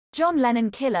John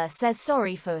Lennon killer says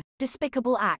sorry for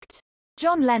despicable act.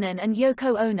 John Lennon and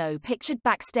Yoko Ono pictured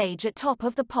backstage at Top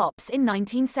of the Pops in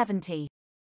 1970.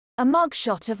 A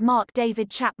mugshot of Mark David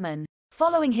Chapman,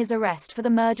 following his arrest for the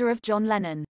murder of John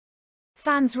Lennon.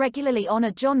 Fans regularly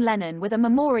honor John Lennon with a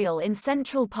memorial in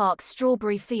Central Park's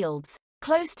Strawberry Fields,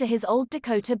 close to his old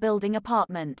Dakota building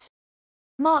apartment.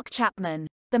 Mark Chapman,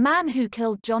 the man who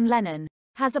killed John Lennon,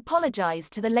 has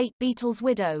apologized to the late Beatles'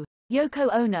 widow, Yoko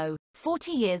Ono,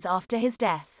 40 years after his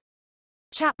death.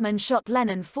 Chapman shot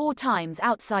Lennon 4 times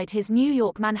outside his New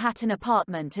York Manhattan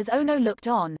apartment as Ono looked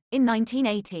on, in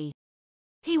 1980.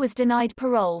 He was denied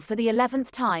parole for the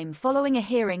 11th time following a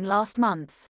hearing last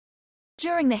month.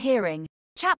 During the hearing,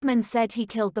 Chapman said he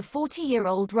killed the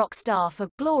 40-year-old rock star for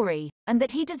glory, and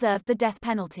that he deserved the death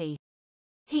penalty.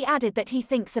 He added that he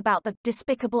thinks about the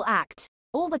despicable act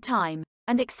all the time,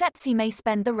 and accepts he may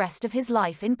spend the rest of his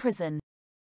life in prison.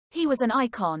 He was an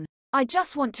icon. I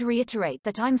just want to reiterate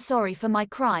that I'm sorry for my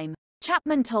crime,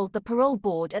 Chapman told the parole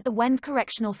board at the Wend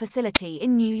Correctional Facility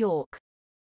in New York.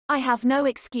 I have no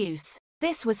excuse.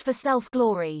 This was for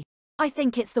self-glory. I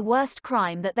think it's the worst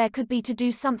crime that there could be to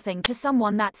do something to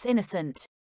someone that's innocent.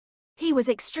 He was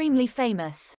extremely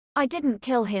famous. I didn't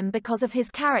kill him because of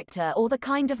his character or the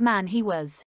kind of man he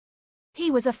was.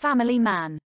 He was a family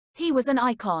man. He was an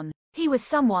icon. He was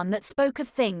someone that spoke of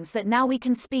things that now we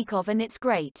can speak of, and it's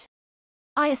great.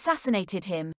 I assassinated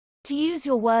him, to use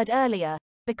your word earlier,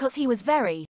 because he was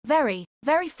very, very,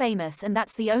 very famous, and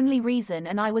that's the only reason,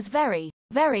 and I was very,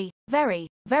 very, very,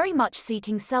 very much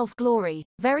seeking self-glory,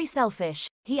 very selfish,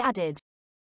 he added.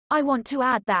 I want to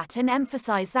add that and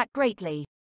emphasize that greatly.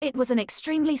 It was an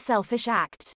extremely selfish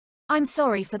act. I'm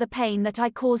sorry for the pain that I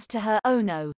caused to her. Oh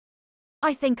no.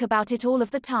 I think about it all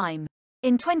of the time.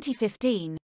 In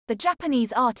 2015, the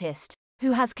Japanese artist,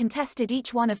 who has contested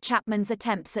each one of Chapman's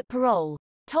attempts at parole,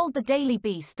 told the Daily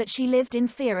Beast that she lived in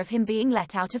fear of him being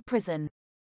let out of prison.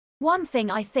 One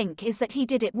thing I think is that he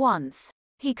did it once.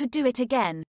 He could do it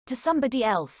again, to somebody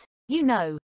else, you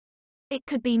know. It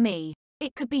could be me.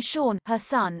 It could be Sean, her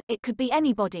son, it could be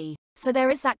anybody, so there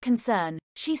is that concern,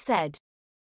 she said.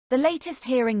 The latest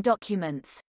hearing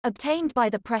documents, obtained by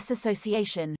the Press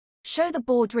Association, show the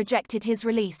board rejected his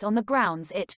release on the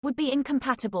grounds it would be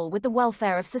incompatible with the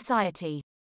welfare of society.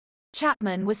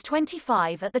 Chapman was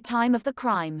 25 at the time of the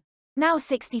crime. Now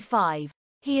 65.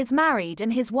 He is married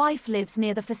and his wife lives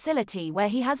near the facility where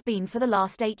he has been for the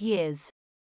last 8 years.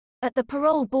 At the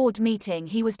parole board meeting,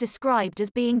 he was described as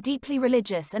being deeply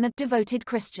religious and a devoted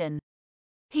Christian.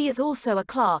 He is also a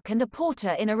clerk and a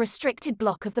porter in a restricted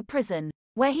block of the prison,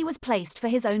 where he was placed for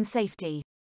his own safety.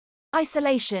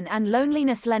 Isolation and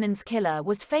loneliness. Lennon's killer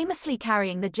was famously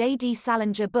carrying the J.D.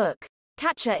 Salinger book,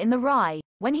 Catcher in the Rye,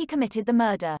 when he committed the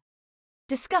murder.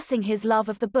 Discussing his love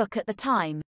of the book at the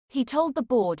time, he told the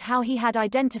board how he had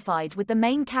identified with the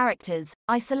main characters,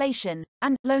 isolation,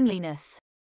 and loneliness.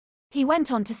 He went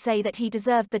on to say that he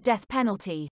deserved the death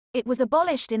penalty. It was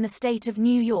abolished in the state of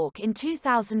New York in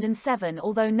 2007,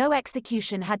 although no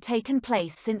execution had taken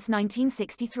place since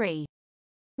 1963.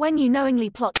 When you knowingly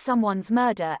plot someone's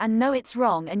murder and know it's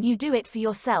wrong and you do it for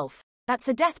yourself, that's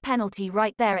a death penalty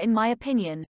right there in my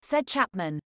opinion, said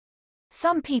Chapman.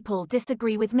 Some people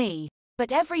disagree with me,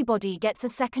 but everybody gets a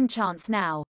second chance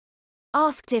now.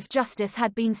 Asked if justice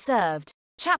had been served,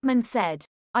 Chapman said,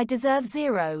 I deserve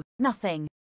nothing.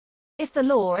 If the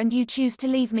law and you choose to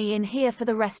leave me in here for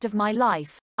the rest of my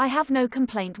life, I have no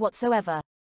complaint whatsoever.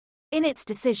 In its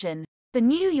decision, the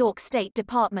New York State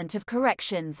Department of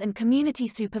Corrections and Community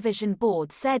Supervision Board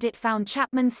said it found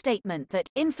Chapman's statement that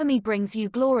infamy brings you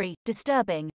glory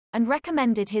disturbing, and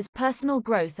recommended his personal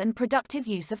growth and productive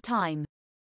use of time.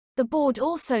 The board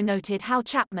also noted how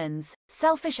Chapman's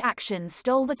selfish actions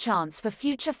stole the chance for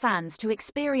future fans to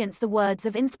experience the words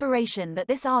of inspiration that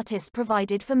this artist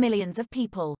provided for millions of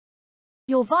people.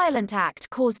 Your violent act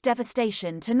caused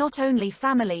devastation to not only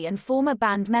family and former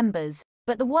band members,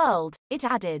 but the world, it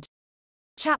added.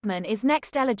 Chapman is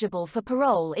next eligible for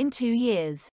parole in 2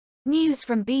 years. News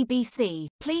from BBC.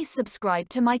 Please subscribe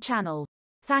to my channel.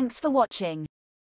 Thanks for watching.